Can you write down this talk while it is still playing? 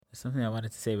There's something I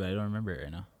wanted to say, but I don't remember it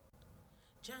right now.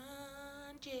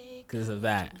 Because of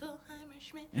that.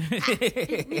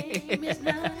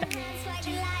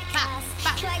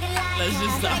 Let's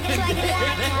just stop it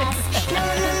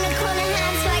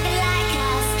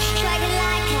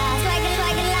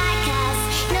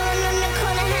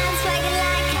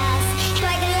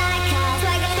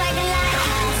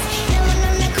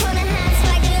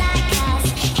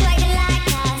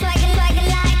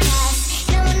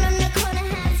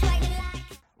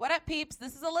What up, peeps?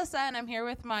 This is Alyssa, and I'm here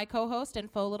with my co-host and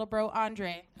faux little bro,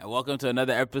 Andre. And welcome to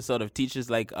another episode of Teachers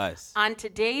Like Us. On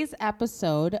today's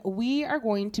episode, we are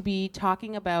going to be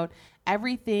talking about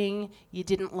everything you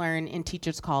didn't learn in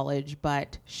Teachers College,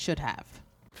 but should have.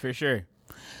 For sure.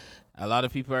 A lot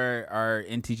of people are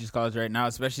in Teachers College right now,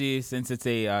 especially since it's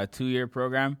a 2-year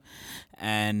program,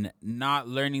 and not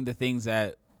learning the things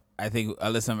that I think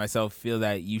Alyssa and myself feel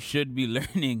that you should be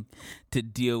learning to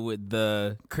deal with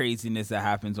the craziness that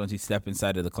happens once you step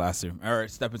inside of the classroom or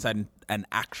step inside an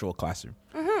actual classroom.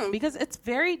 Because it's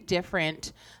very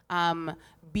different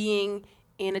being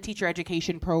in a teacher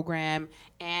education program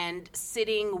and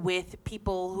sitting with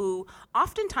people who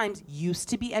oftentimes used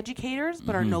to be educators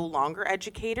but are no longer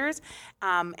educators,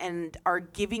 and are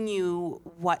giving you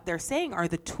what they're saying are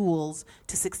the tools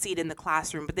to succeed in the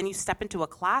classroom. But then you step into a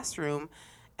classroom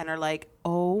and are like,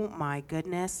 oh my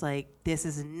goodness, like this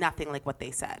is nothing like what they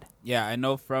said. Yeah, I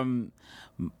know from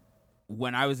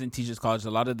when I was in Teachers College, a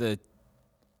lot of the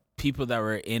people that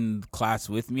were in class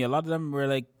with me, a lot of them were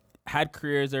like, had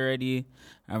careers already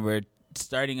and were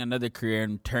starting another career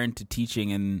and turned to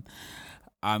teaching. And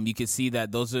you can see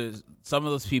that those are some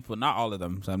of those people, not all of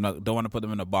them, so don't want to put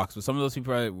them in a box, but some of those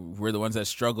people were the ones that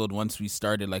struggled once we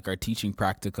started like our teaching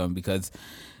practicum, because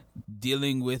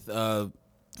dealing with a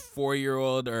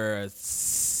 4-year-old or a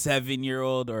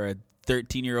 7-year-old or a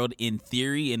 13-year-old in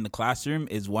theory in the classroom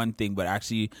is one thing, but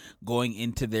actually going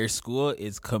into their school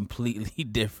is completely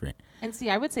different. And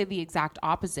see, I would say the exact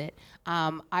opposite.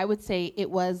 I would say it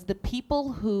was the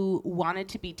people who wanted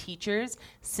to be teachers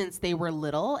since they were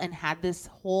little and had this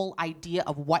whole idea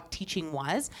of what teaching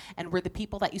was, and were the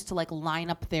people that used to like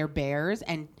line up their bears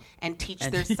and teach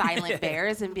their silent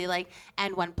bears and be like,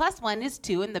 and 1 + 1 is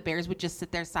 2, and the bears would just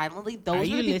sit there silently. Those Are were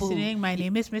you the people listening? My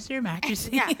name is Mr.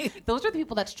 Mattressy. Yeah, those are the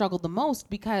people that struggled the most,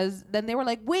 because then they were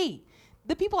like, wait,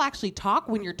 the people actually talk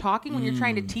when you're talking, when you're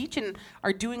trying to teach, and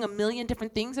are doing a million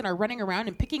different things and are running around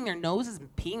and picking their noses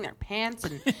and peeing their pants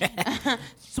and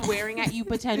swearing at you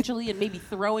potentially and maybe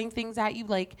throwing things at you.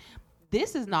 Like,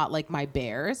 this is not like my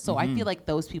bears. So I feel like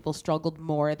those people struggled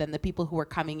more than the people who were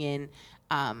coming in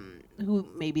who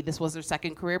maybe this was their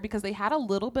second career because they had a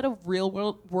little bit of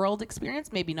real world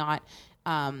experience, maybe not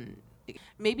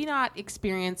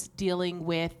experience dealing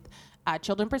with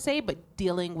children per se, but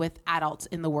dealing with adults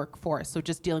in the workforce. So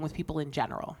just dealing with people in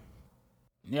general.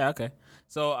 Yeah, okay.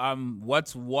 So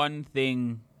what's one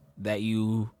thing that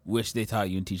you wish they taught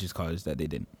you in Teachers College that they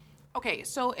didn't? Okay,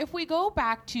 so if we go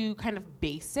back to kind of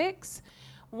basics,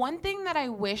 one thing that I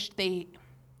wish they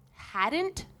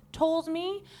hadn't told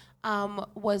me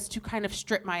was to kind of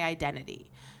strip my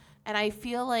identity. And I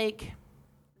feel like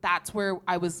that's where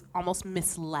I was almost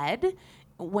misled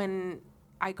when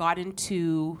I got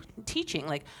into teaching.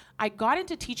 Like, I got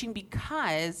into teaching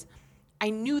because I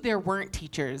knew there weren't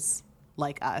teachers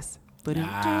like us.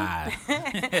 I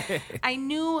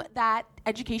knew that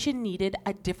education needed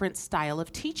a different style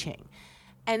of teaching.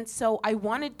 And so I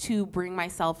wanted to bring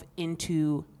myself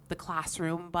into the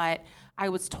classroom, but I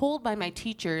was told by my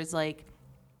teachers, like,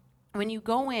 when you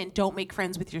go in, don't make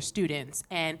friends with your students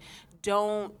and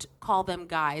don't call them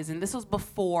guys. And this was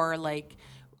before, like,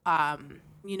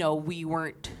 we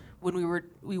weren't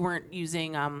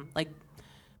using like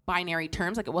binary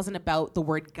terms. Like, it wasn't about the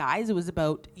word guys. It was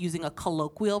about using a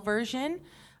colloquial version.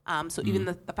 So even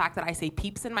the fact that I say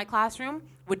peeps in my classroom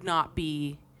would not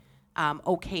be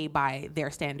okay by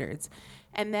their standards.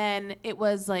 And then it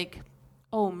was like,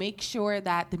 oh, make sure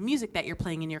that the music that you're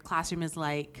playing in your classroom is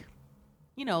like,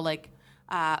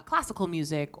 classical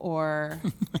music or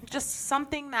just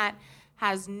something that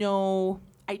has no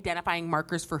identifying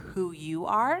markers for who you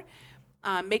are.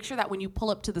 Make sure that when you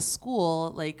pull up to the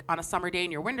school, like on a summer day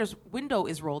and your window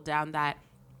is rolled down, that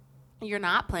you're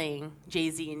not playing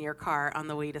Jay-Z in your car on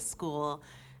the way to school.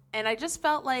 And I just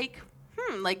felt like,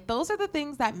 like those are the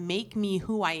things that make me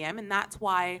who I am. And that's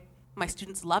why my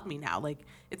students love me now. Like,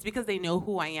 it's because they know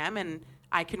who I am and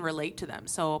I can relate to them.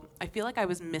 So I feel like I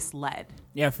was misled.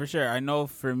 Yeah, for sure. I know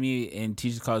for me in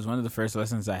Teachers College, one of the first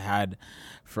lessons I had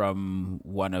from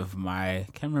one of I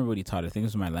can't remember what he taught. I think it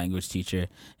was my language teacher.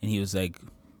 And he was like,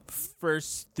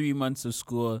 first 3 months of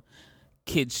school,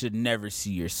 kids should never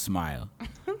see your smile.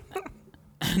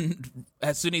 And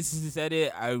as soon as he said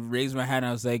it, I raised my hand.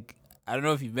 I was like, I don't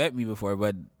know if you've met me before,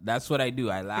 but that's what I do.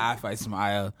 I laugh, I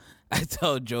smile, I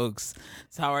tell jokes.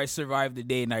 It's how I survive the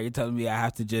day. Now you're telling me I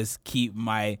have to just keep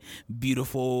my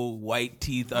beautiful white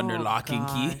teeth under lock and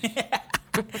key.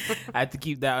 I had to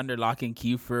keep that under lock and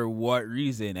key for what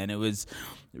reason? And it was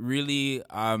really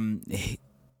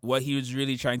what he was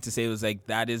really trying to say was like,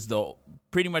 that's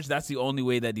the only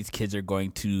way that these kids are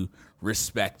going to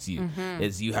respect you,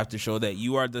 is you have to show that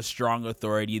you are the strong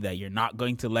authority, that you're not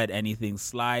going to let anything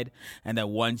slide, and that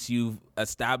once you've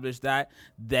established that,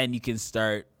 then you can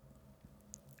start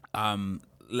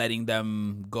letting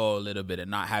them go a little bit and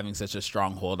not having such a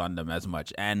strong hold on them as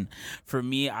much. And for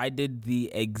me, I did the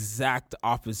exact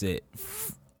opposite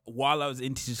while I was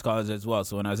in teachers college as well.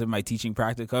 So when I was in my teaching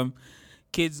practicum,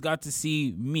 kids got to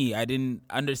see me. I didn't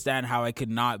understand how I could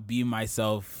not be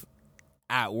myself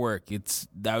at work.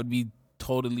 That would be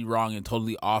totally wrong and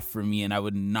totally off for me, and I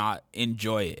would not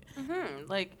enjoy it.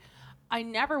 Like, I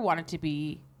never wanted to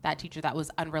be that teacher that was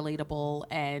unrelatable,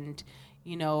 and,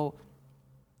 you know,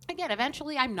 again,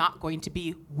 eventually I'm not going to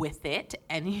be with it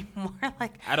anymore.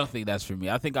 Like, I don't think that's for me.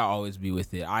 I think I'll always be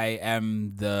with it. I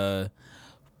am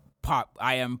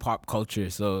pop culture,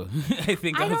 so I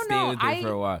think I'll stay with it for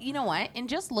a while. You know what? And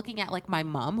just looking at like my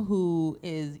mom, who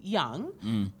is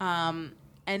young,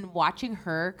 and watching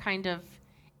her kind of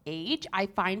age, I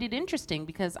find it interesting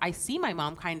because I see my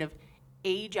mom kind of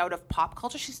age out of pop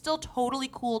culture. She's still totally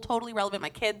cool, totally relevant. My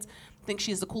kids think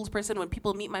she's the coolest person. When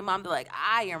people meet my mom, they're like,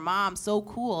 your mom, so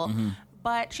cool.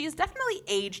 But she's definitely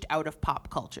aged out of pop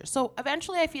culture. So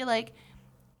eventually I feel like,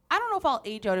 I don't know if I'll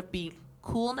age out of being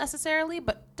cool necessarily,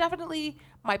 but definitely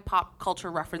my pop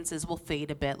culture references will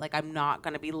fade a bit. Like, I'm not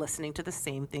going to be listening to the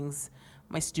same things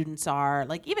my students are.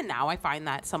 Like, even now I find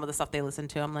that some of the stuff they listen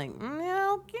to, I'm like,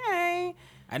 yeah, okay.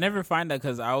 I never find that,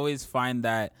 because I always find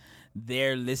that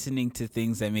they're listening to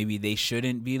things that maybe they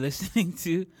shouldn't be listening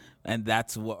to, and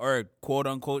that's what, or quote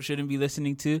unquote shouldn't be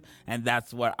listening to, and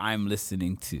that's what I'm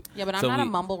listening to. Yeah, but I'm not a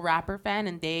mumble rapper fan,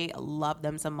 and they love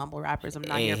them some mumble rappers. I'm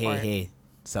not here for it.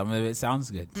 Some of it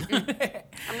sounds good.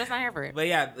 I'm just not here for it. But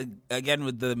yeah, again,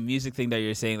 with the music thing that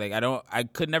you're saying, like, I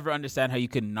could never understand how you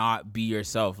could not be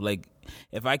yourself. Like,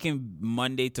 if I can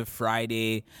Monday to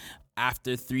Friday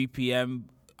after 3 p.m.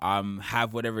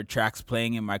 Have whatever tracks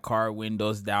playing in my car,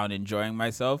 windows down, enjoying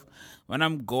myself, when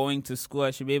I'm going to school, I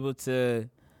should be able to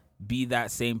be that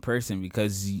same person,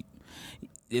 because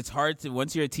it's hard to,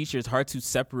 once you're a teacher, it's hard to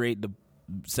separate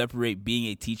being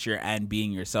a teacher and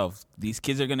being yourself. These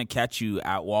kids are gonna catch you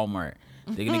at Walmart.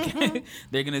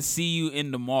 They're gonna see you in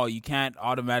the mall. You can't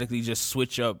automatically just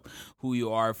switch up who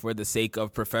you are for the sake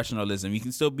of professionalism. You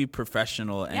can still be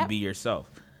professional and be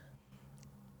yourself.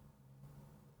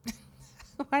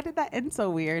 Why did that end so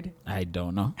weird? I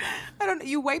don't know.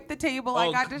 You wiped the table.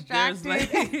 I got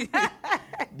distracted.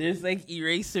 There's like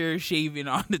eraser shaving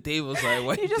on the table, so I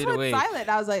wiped it away. You just went silent.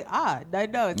 I was like,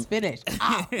 no, it's finished.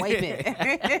 Wipe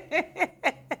it.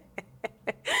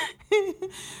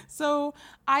 So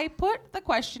I put the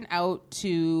question out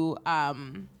to,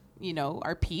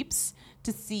 our peeps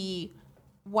to see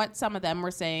what some of them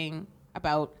were saying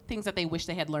about things that they wish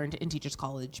they had learned in Teachers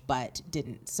College but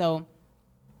didn't. So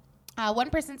one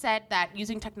person said that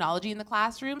using technology in the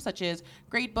classroom, such as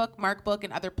Gradebook, Markbook,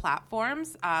 and other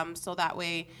platforms, so that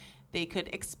way they could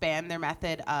expand their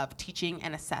method of teaching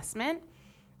and assessment.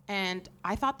 And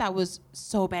I thought that was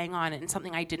so bang on and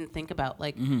something I didn't think about.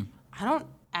 Like, I don't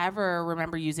ever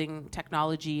remember using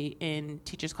technology in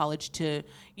Teachers College to,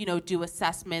 do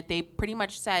assessment. They pretty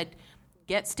much said,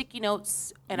 get sticky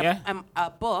notes and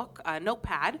a book, a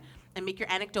notepad, and make your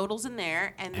anecdotals in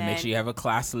there. And then make sure you have a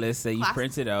class list that you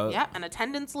printed out. Yeah, an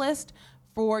attendance list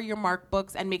for your mark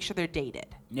books, and make sure they're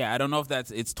dated. Yeah, I don't know if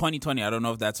it's 2020. I don't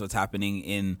know if that's what's happening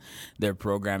in their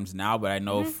programs now, but I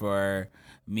know for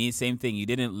me, same thing. You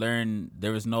didn't learn,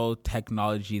 there was no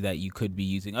technology that you could be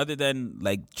using other than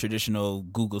like traditional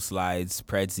Google Slides,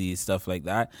 Prezi, stuff like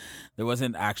that. There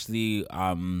wasn't actually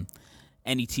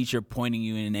any teacher pointing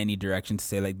you in any direction to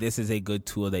say, like, this is a good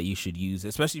tool that you should use,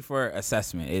 especially for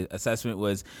assessment. Assessment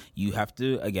was, you have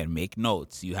to, again, make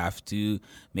notes. You have to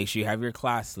make sure you have your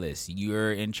class list.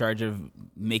 You're in charge of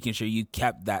making sure you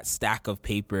kept that stack of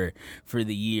paper for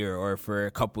the year or for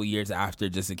a couple years after,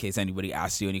 just in case anybody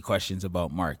asks you any questions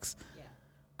about marks.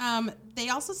 Yeah. They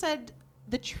also said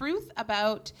the truth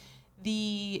about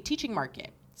the teaching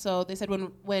market. So they said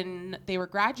when they were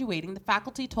graduating, the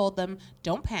faculty told them,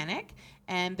 don't panic,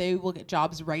 and they will get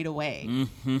jobs right away.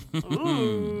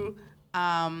 Ooh.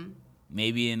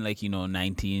 Maybe in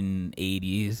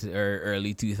 1980s or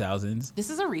early 2000s. This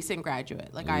is a recent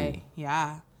graduate.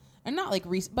 and not like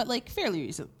recent, but like fairly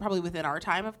recent, probably within our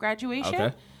time of graduation,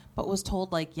 Okay. but was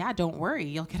told like, yeah, don't worry,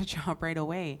 you'll get a job right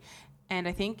away. And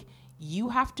I think you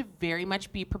have to very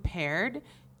much be prepared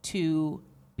to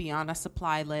be on a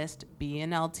supply list, be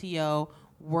an LTO,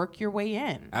 work your way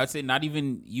in. I would say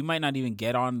you might not even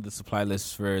get on the supply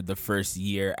list for the first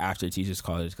year after Teachers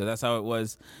College, because that's how it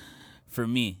was for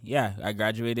me. Yeah, I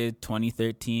graduated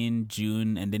 2013,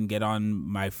 June, and didn't get on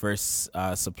my first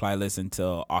supply list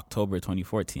until October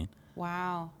 2014.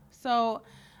 Wow. So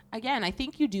again, I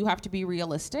think you do have to be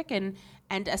realistic and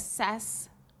assess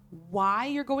why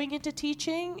you're going into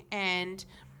teaching and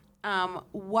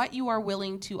what you are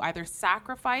willing to either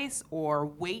sacrifice or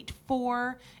wait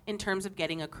for in terms of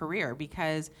getting a career,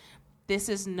 because this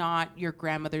is not your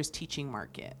grandmother's teaching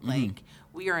market. Like,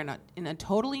 we are in a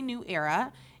totally new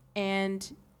era,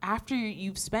 and after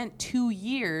you've spent 2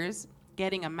 years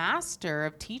getting a master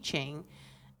of teaching,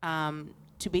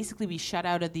 to basically be shut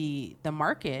out of the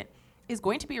market is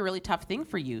going to be a really tough thing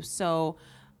for you. So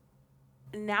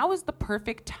now is the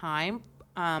perfect time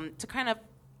to kind of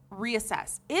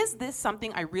reassess. Is this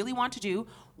something I really want to do?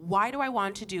 Why do I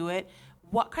want to do it?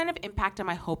 What kind of impact am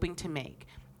I hoping to make?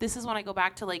 This is when I go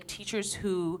back to like teachers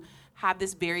who have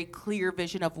this very clear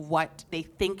vision of what they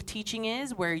think teaching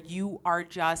is, where you are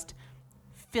just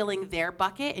filling their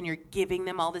bucket and you're giving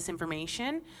them all this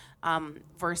information,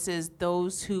 versus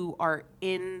those who are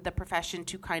in the profession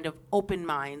to kind of open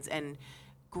minds and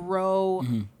grow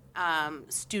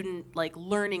student like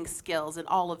learning skills and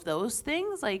all of those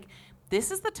things. Like, this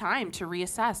is the time to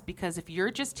reassess, because if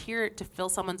you're just here to fill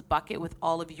someone's bucket with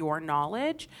all of your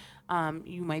knowledge,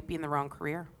 you might be in the wrong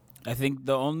career. I think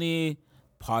the only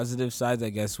positive sides, I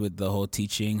guess, with the whole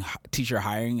teacher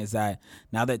hiring is that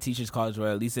now that Teachers College, or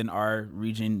at least in our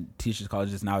region, Teachers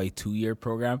College is now a 2-year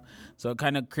program. So it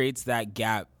kind of creates that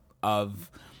gap of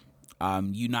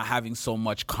you not having so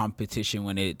much competition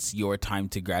when it's your time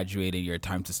to graduate and your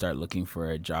time to start looking for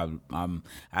a job. I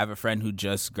have a friend who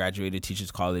just graduated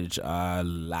Teachers College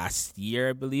last year,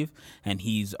 I believe, and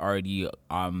he's already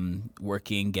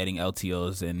working, getting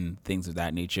LTOs and things of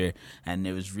that nature, and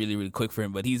it was really, really quick for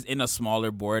him. But he's in a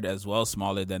smaller board as well,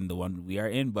 smaller than the one we are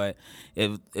in, but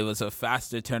it was a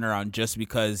faster turnaround just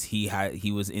because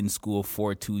he was in school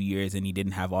for 2 years and he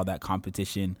didn't have all that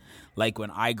competition like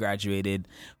when I graduated,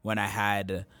 when I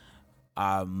had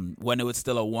when it was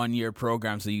still a 1-year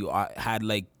program, so you had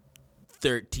like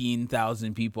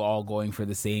 13,000 people all going for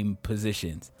the same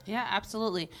positions. Yeah,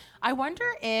 absolutely. I wonder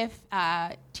if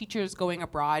teachers going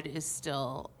abroad is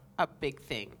still a big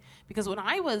thing, because when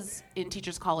I was in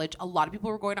Teachers College, a lot of people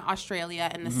were going to Australia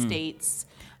and the States.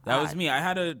 That was me.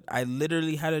 I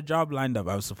literally had a job lined up.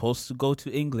 I was supposed to go to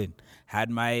England. Had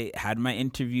my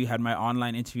interview, had my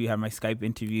online interview, had my Skype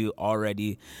interview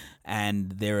already,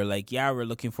 and they were like, "Yeah, we're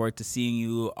looking forward to seeing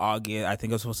you August." I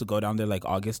think I was supposed to go down there like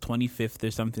August 25th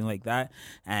or something like that.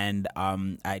 And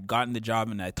I'd gotten the job,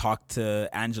 and I talked to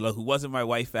Angela, who wasn't my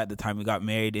wife at the time. We got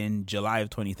married in July of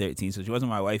 2013, so she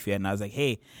wasn't my wife yet. And I was like,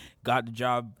 "Hey, got the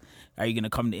job. Are you gonna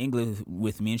come to England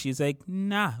with me?" And she's like,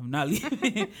 "Nah, I'm not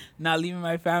leaving, not leaving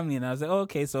my family." And I was like, oh,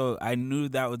 "Okay." So I knew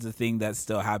that was a thing that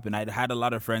still happened. I had a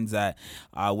lot of friends that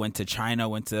went to China,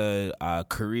 went to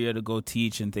Korea to go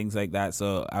teach and things like that.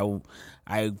 So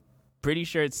I pretty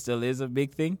sure it still is a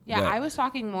big thing. Yeah, I was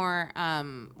talking more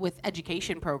with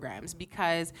education programs,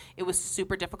 because it was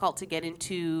super difficult to get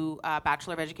into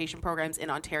Bachelor of Education programs in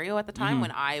Ontario at the time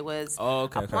when I was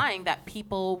applying, that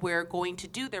people were going to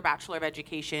do their Bachelor of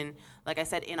Education, like I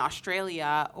said, in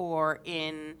Australia or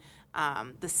in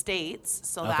the States,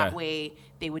 so that way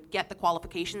they would get the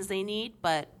qualifications they need,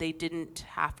 but they didn't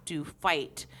have to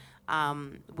fight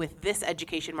with this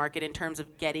education market in terms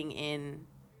of getting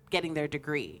their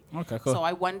degree. Okay, cool. So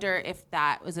I wonder if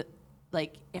that was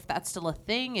if that's still a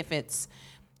thing, if it's,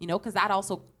 because that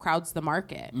also crowds the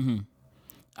market.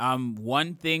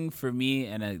 One thing for me,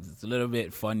 and it's a little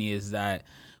bit funny, is that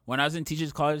when I was in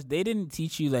Teachers College, they didn't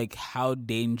teach you like how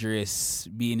dangerous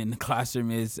being in the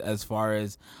classroom is as far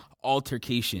as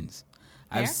altercations.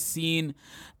 I've seen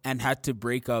and had to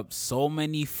break up so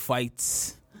many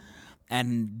fights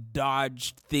and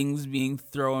dodge things being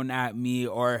thrown at me,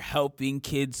 or helping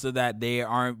kids so that they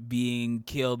aren't being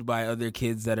killed by other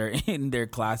kids that are in their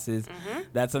classes.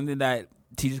 That's something that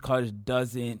Teachers College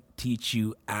doesn't teach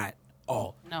you at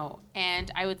all. No. And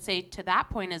I would say to that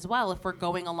point as well, if we're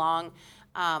going along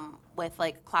with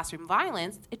like classroom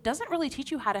violence, it doesn't really teach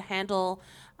you how to handle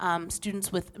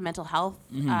students with mental health,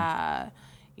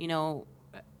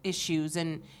 issues,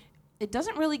 and it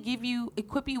doesn't really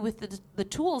equip you with the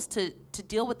tools to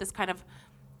deal with this kind of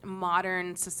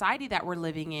modern society that we're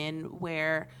living in,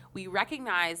 where we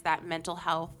recognize that mental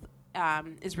health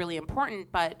is really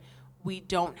important, but we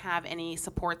don't have any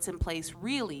supports in place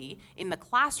really in the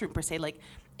classroom per se. Like,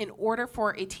 in order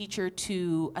for a teacher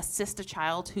to assist a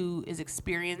child who is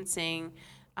experiencing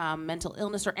mental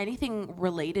illness or anything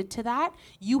related to that,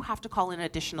 you have to call in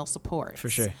additional support. For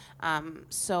sure.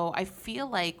 So I feel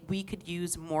like we could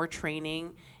use more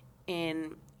training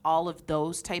in all of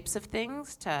those types of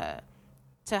things to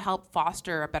help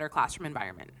foster a better classroom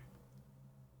environment.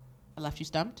 I left you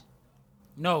stumped?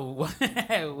 No,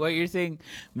 what you're saying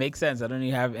makes sense. I don't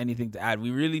even have anything to add.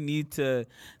 We really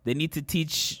they need to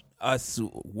teach us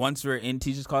once we're in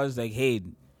teachers college, like, hey,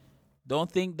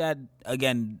 don't think that,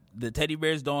 again, the teddy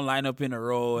bears don't line up in a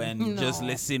row and just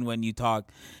listen when you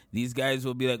talk. These guys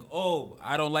will be like, oh,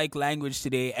 I don't like language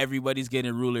today. Everybody's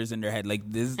getting rulers in their head like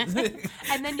this.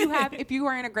 And then you have, if you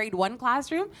are in a grade 1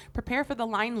 classroom, prepare for the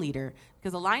line leader,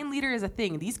 because the line leader is a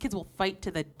thing. These kids will fight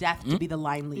to the death to be the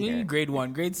line leader. Grade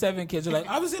 1, grade 7 kids are like,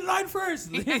 I was in line first.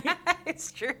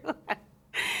 It's true.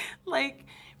 Like,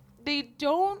 they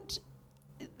don't...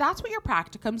 That's what your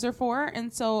practicums are for.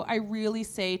 And so I really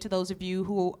say to those of you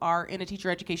who are in a teacher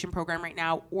education program right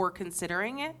now or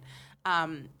considering it,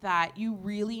 that you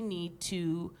really need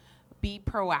to be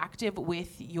proactive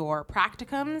with your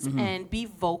practicums and be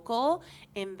vocal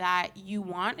in that you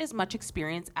want as much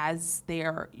experience as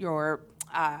your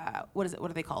what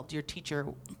are they called? Your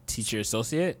teacher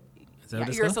associate? Is that what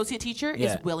it's your called? associate teacher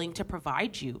is willing to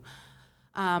provide you.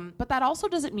 But that also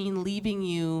doesn't mean leaving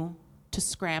you to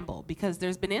scramble, because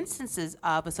there's been instances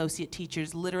of associate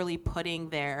teachers literally putting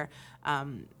their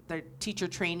teacher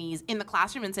trainees in the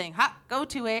classroom and saying, "Ha, go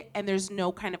to it," and there's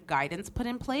no kind of guidance put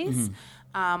in place.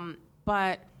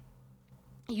 But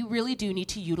you really do need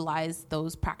to utilize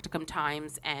those practicum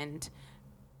times and,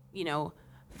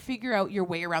 figure out your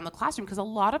way around the classroom, because a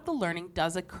lot of the learning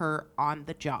does occur on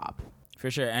the job.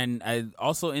 For sure. And I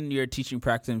also, in your teaching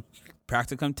practicum,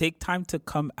 take time to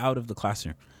come out of the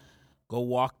classroom. Go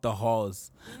walk the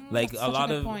halls. Like, a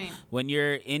lot of point. When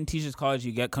you're in teachers college,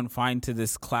 you get confined to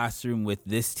this classroom with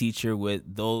this teacher with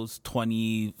those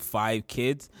 25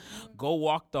 kids. Go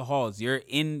walk the halls. You're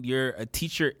a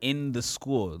teacher in the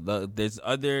school. There's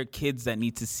other kids that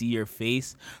need to see your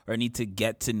face or need to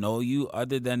get to know you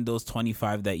other than those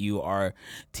 25 that you are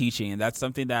teaching. And that's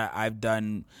something that I've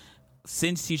done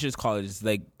since teachers college.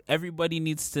 Like, everybody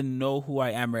needs to know who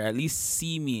I am, or at least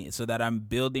see me, so that I'm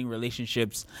building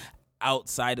relationships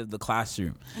outside of the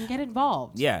classroom and get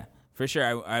involved. Yeah, for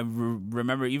sure. I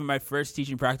remember even my first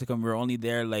teaching practicum, we were only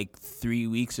there like 3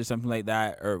 weeks or something like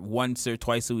that, or once or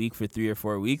twice a week for 3 or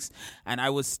 4 weeks, and I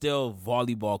was still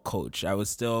volleyball coach. I was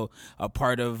still a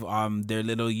part of their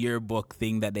little yearbook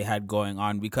thing that they had going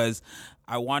on, because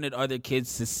I wanted other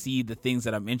kids to see the things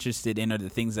that I'm interested in or the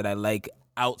things that I like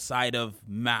outside of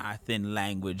math and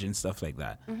language and stuff like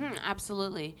that.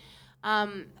 Absolutely.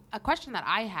 A question that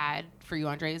I had for you,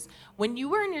 Andre, is when you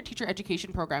were in your teacher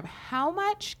education program, how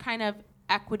much kind of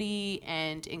equity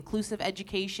and inclusive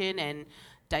education and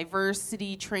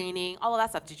diversity training, all of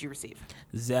that stuff, did you receive?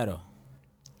 0.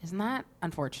 Isn't that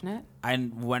unfortunate?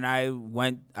 And when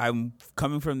I'm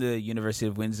coming from the University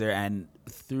of Windsor, and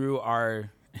through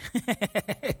our...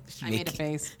 I made a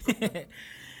face.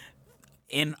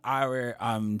 In our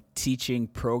teaching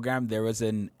program, there was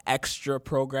an extra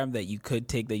program that you could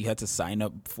take that you had to sign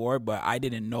up for, but I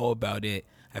didn't know about it.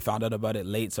 I found out about it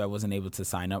late, so I wasn't able to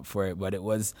sign up for it. But it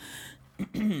was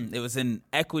it was an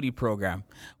equity program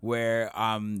where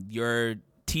your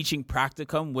teaching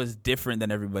practicum was different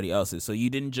than everybody else's. So you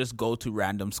didn't just go to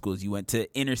random schools. You went to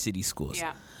inner city schools.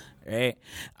 Yeah. Right.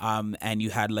 And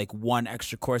you had like one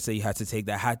extra course that you had to take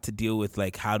that had to deal with,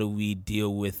 like, how do we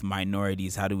deal with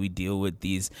minorities? How do we deal with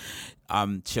these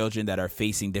children that are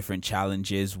facing different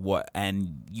challenges?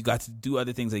 And you got to do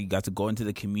other things, like you got to go into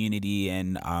the community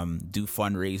and do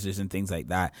fundraisers and things like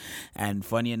that. And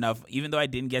funny enough, even though I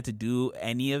didn't get to do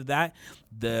any of that,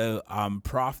 the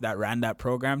prof that ran that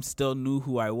program still knew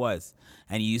who I was.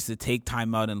 And he used to take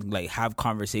time out and like have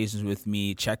conversations with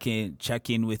me, check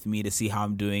in with me to see how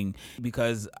I'm doing,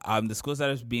 because the schools that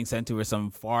I was being sent to were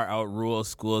some far out rural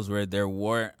schools where there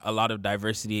weren't a lot of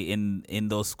diversity in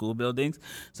those school buildings.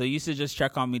 So he used to just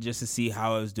check on me just to see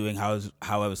how I was doing, how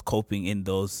I was coping in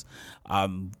those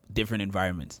different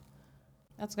environments.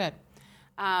 That's good.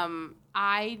 Oise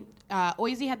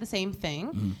had the same thing.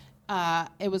 Mm-hmm.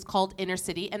 It was called Inner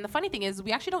City. And the funny thing is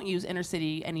we actually don't use Inner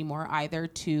City anymore either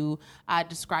to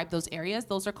describe those areas.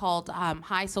 Those are called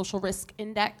High Social Risk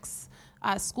Index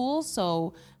schools,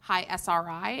 so high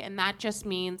SRI. And that just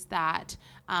means that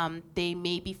they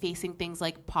may be facing things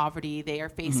like poverty. They are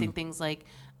facing things like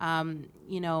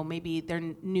Maybe they're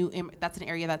that's an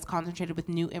area that's concentrated with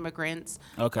new immigrants.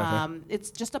 Okay.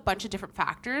 It's just a bunch of different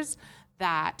factors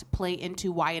that play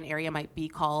into why an area might be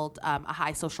called a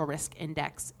high social risk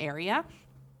index area.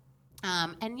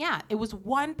 It was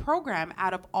one program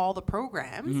out of all the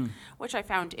programs, which I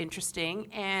found interesting.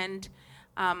 And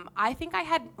I think I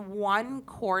had one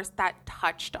course that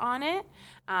touched on it.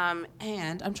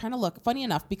 And I'm trying to look. Funny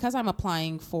enough, because I'm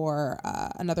applying for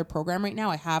another program right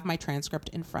now, I have my transcript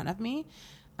in front of me.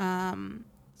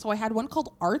 So I had one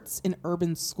called Arts in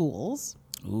Urban Schools.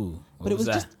 Ooh, but it was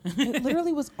that? it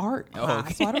literally was art class. Oh,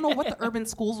 okay. So I don't know what the urban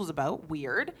schools was about.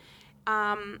 Weird.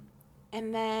 And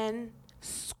then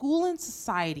School and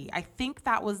Society. I think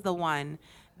that was the one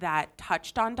that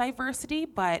touched on diversity,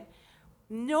 but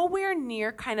nowhere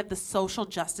near kind of the social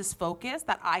justice focus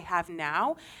that I have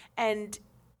now. And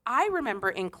I remember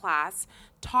in class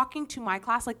talking to my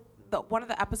class, like one of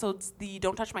the episodes, the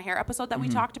Don't Touch My Hair episode that we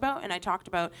talked about, and I talked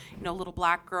about, little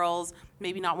black girls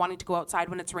maybe not wanting to go outside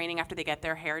when it's raining after they get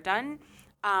their hair done.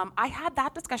 I had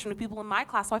that discussion with people in my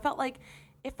class, so I felt like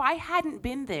if I hadn't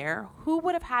been there, who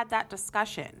would have had that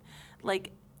discussion?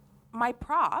 Like, my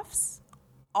profs,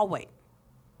 all white.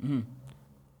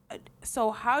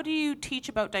 So how do you teach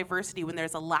about diversity when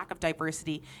there's a lack of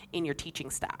diversity in your teaching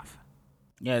staff?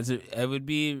 Yeah, it would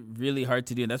be really hard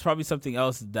to do. And that's probably something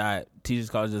else that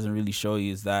Teachers College doesn't really show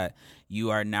you, is that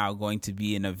you are now going to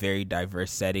be in a very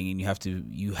diverse setting, and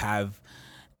you have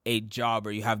a job,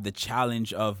 or you have the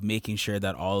challenge of making sure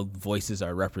that all voices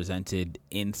are represented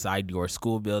inside your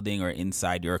school building or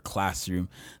inside your classroom,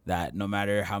 that no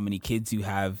matter how many kids you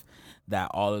have, that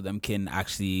all of them can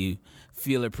actually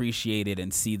feel appreciated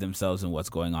and see themselves in what's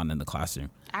going on in the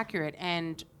classroom. Accurate.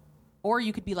 Or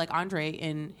you could be like Andre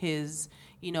in his,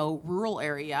 rural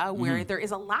area where there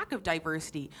is a lack of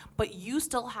diversity, but you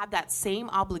still have that same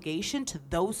obligation to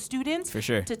those students. For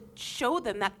sure. To show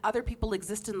them that other people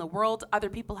exist in the world,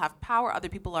 other people have power, other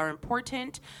people are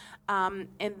important, and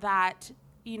that,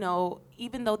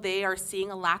 even though they are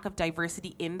seeing a lack of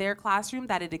diversity in their classroom,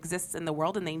 that it exists in the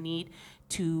world, and they need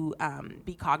to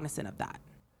be cognizant of that.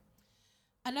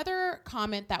 Another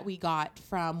comment that we got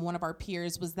from one of our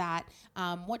peers was that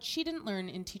what she didn't learn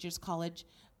in Teachers College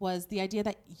was the idea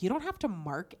that you don't have to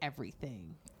mark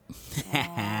everything. Oh,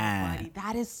 buddy,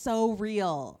 that is so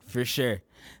real. For sure.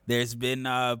 There's been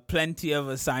plenty of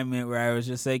assignment where I was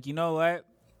just like, you know what?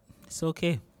 It's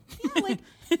okay. Yeah, like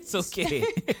it's okay.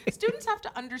 Students have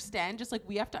to understand, just like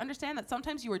we have to understand, that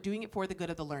sometimes you are doing it for the good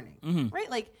of the learning,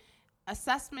 right? Like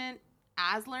assessment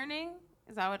as learning.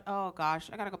 Is that what? Oh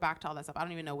gosh, I gotta go back to all that stuff. I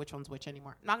don't even know which one's which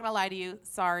anymore. I'm not gonna lie to you.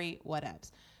 Sorry,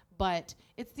 whatevs. But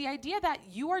it's the idea that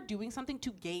you are doing something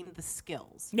to gain the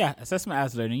skills. Yeah, assessment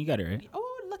as learning. You got it right.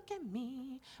 Oh, look at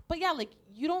me. But yeah, like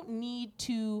you don't need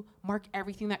to mark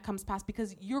everything that comes past,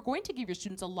 because you're going to give your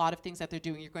students a lot of things that they're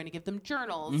doing. You're going to give them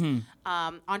journals.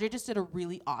 Andre just did a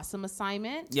really awesome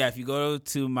assignment. Yeah, if you go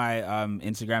to my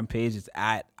Instagram page, it's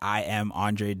at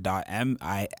iamandre.m.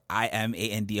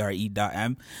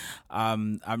 IamAndre.m.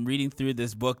 I'm reading through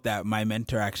this book that my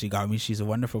mentor actually got me. She's a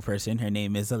wonderful person. Her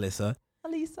name is Alyssa.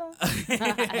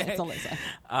 It's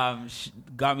Alyssa. She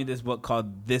got me this book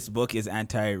called This Book is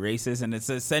Anti-Racist, and it's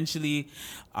essentially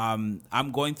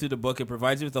I'm going through the book. It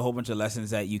provides you with a whole bunch of lessons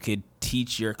that you could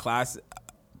teach your class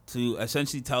to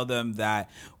essentially tell them that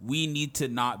we need to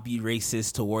not be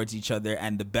racist towards each other,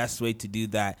 and the best way to do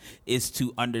that is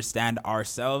to understand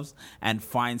ourselves and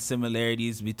find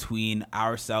similarities between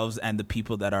ourselves and the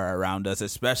people that are around us,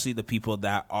 especially the people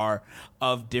that are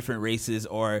of different races,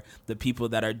 or the people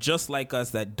that are just like us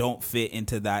that don't fit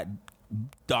into that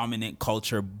dominant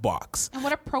culture box. And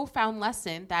what a profound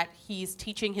lesson that he's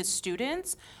teaching his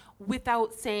students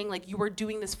without saying like you were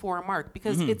doing this for a mark,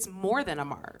 because it's more than a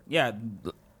mark. Yeah.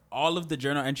 All of the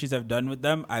journal entries I've done with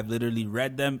them, I've literally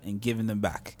read them and given them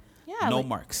back. Yeah, no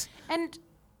marks. And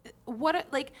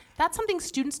that's something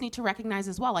students need to recognize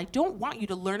as well. I don't want you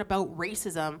to learn about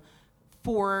racism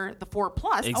for the 4+.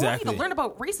 Exactly. I want you to learn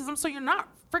about racism so you're not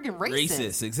friggin'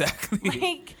 racist.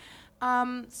 Exactly.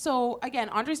 So again,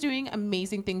 Andre's doing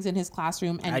amazing things in his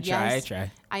classroom, and I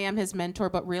try. I am his mentor,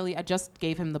 but really I just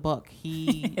gave him the book.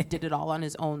 He did it all on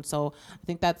his own. So I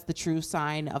think that's the true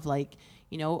sign of a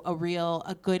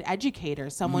good educator,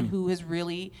 someone who has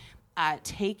really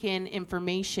taken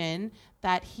information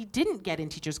that he didn't get in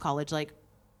Teachers College. Like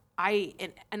I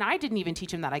didn't even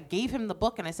teach him that. I gave him the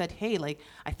book and I said, hey,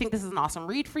 I think this is an awesome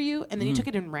read for you. And then he took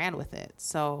it and ran with it.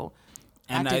 So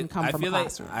that didn't come from a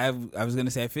classroom. I was going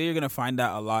to say, I feel you're going to find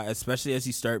that a lot, especially as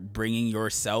you start bringing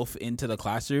yourself into the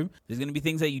classroom. There's going to be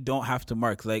things that you don't have to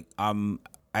mark. Like,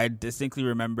 I distinctly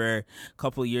remember a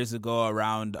couple of years ago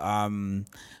around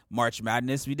March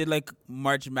Madness, we did like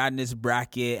March Madness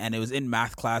bracket, and it was in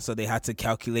math class, so they had to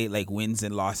calculate like wins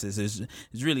and losses. It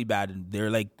was really bad, and they were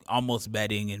like almost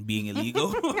betting and being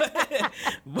illegal.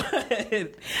 But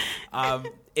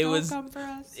it Don't was come for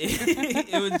us.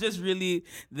 it was just really,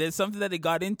 there's something that they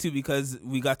got into because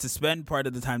we got to spend part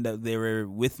of the time that they were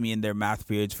with me in their math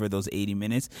periods for those 80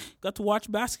 minutes, got to watch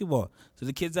basketball. So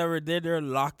the kids that were there, they're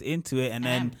locked into it, and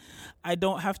then I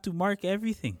don't have to mark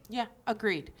everything. Yeah,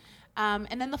 agreed.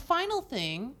 And then the final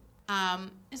thing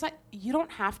is that you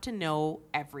don't have to know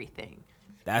everything.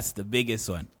 That's the biggest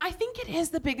one. I think it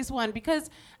is the biggest one because,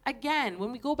 again,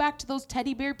 when we go back to those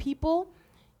teddy bear people,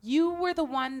 you were the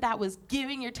one that was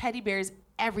giving your teddy bears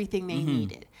everything they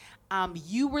needed.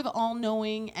 You were the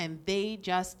all-knowing, and they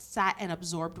just sat and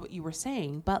absorbed what you were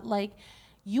saying. But, like,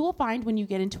 you will find when you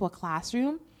get into a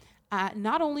classroom,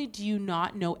 not only do you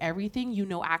not know everything, you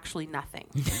know actually nothing.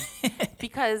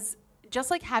 Because just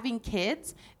like having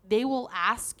kids, they will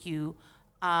ask you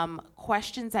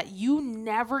questions that you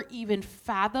never even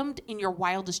fathomed in your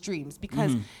wildest dreams.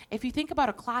 Because if you think about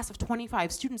a class of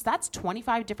 25 students, that's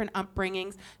 25 different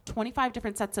upbringings, 25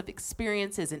 different sets of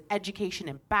experiences and education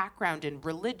and background and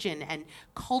religion and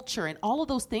culture and all of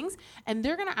those things. And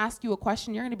they're going to ask you a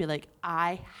question. You're going to be like,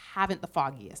 I haven't the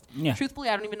foggiest. Yeah. Truthfully,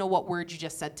 I don't even know what word you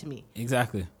just said to me.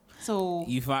 Exactly. So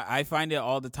I find it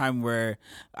all the time where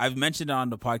I've mentioned it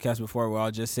on the podcast before, where I'll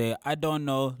just say, I don't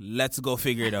know, let's go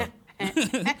figure it out.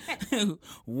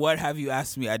 What have you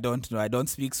asked me? I don't know. I don't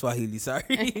speak Swahili. Sorry.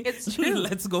 It's true.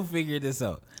 Let's go figure this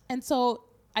out. And so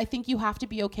I think you have to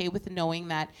be okay with knowing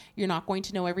that you're not going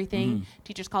to know everything.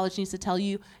 Teachers College needs to tell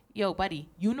you, yo, buddy,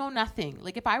 you know nothing.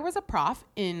 Like if I was a prof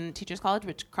in Teachers College,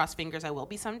 which cross fingers I will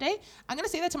be someday, I'm going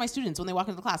to say that to my students when they walk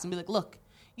into the class and be like, look,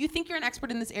 you think you're an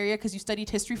expert in this area because you studied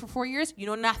history for 4 years? You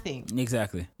know nothing.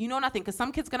 Exactly. You know nothing because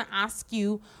some kid's going to ask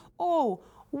you, oh,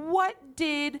 what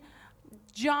did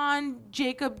John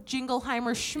Jacob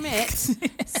Jingleheimer Schmidt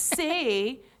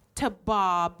say to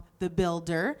Bob the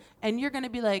Builder? And you're going to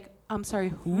be like, I'm sorry,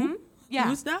 who? Yeah.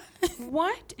 Who's that?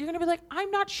 What? You're going to be like,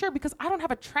 I'm not sure because I don't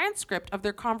have a transcript of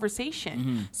their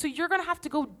conversation. So you're going to have to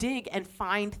go dig and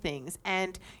find things,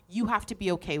 and you have to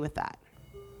be okay with that.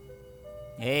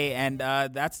 Hey, and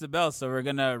that's the bell. So we're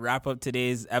going to wrap up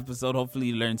today's episode. Hopefully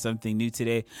you learned something new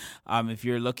today. If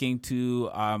you're looking to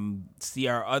see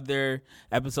our other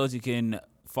episodes, you can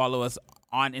follow us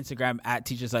on Instagram at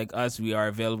Teachers Like Us. We are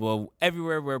available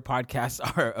everywhere where podcasts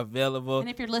are available. And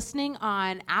if you're listening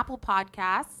on Apple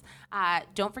Podcasts,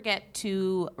 don't forget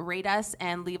to rate us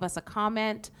and leave us a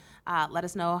comment. Let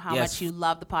us know how much you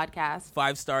love the podcast.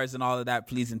 5 stars and all of that,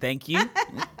 please and thank you.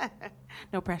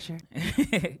 No pressure.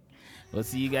 We'll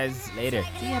see you guys later.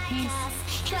 See ya. Peace.